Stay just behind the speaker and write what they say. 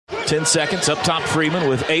10 seconds. Up top, Freeman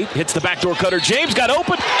with 8. Hits the backdoor cutter. James got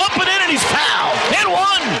open. Up and in, and he's fouled. And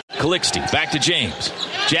one. Calixte back to James.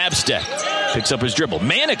 Jab step. Picks up his dribble.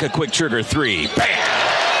 Manick a quick trigger 3.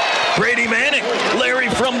 Bam! Brady Manick. Larry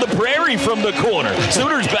from the prairie from the corner.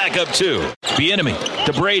 Sooners back up 2. Bieniemy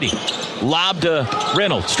to Brady. Lob to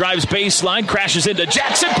Reynolds. Drives baseline. Crashes into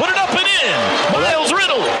Jackson. Put it up and in. Miles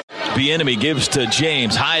Reynolds. Bieniemy gives to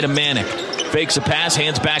James. High to Manick. Fakes a pass.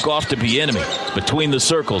 Hands back off to Bieniemy. Between the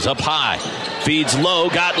circles. Up high. Feeds low.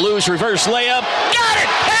 Got loose. Reverse layup. Got it.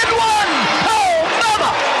 And one. Oh,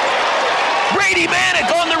 mama. Brady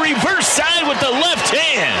Manick on the reverse side with the left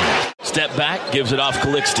hand. Step back. Gives it off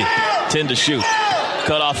Calixte. 10 to shoot.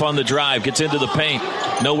 Cut off on the drive. Gets into the paint.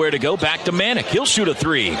 Nowhere to go. Back to Manick. He'll shoot a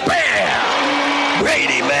 3. Bam!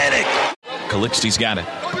 Brady Manick. Calixte's got it.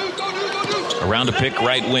 Around to pick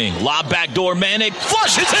right wing. Lob backdoor. Manick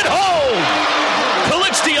flushes it home.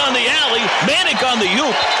 Calixte on the alley. Manick on the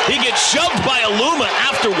oop. He gets shoved by Aluma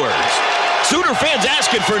afterwards. Sooner fans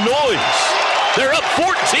asking for noise. They're up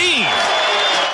 14.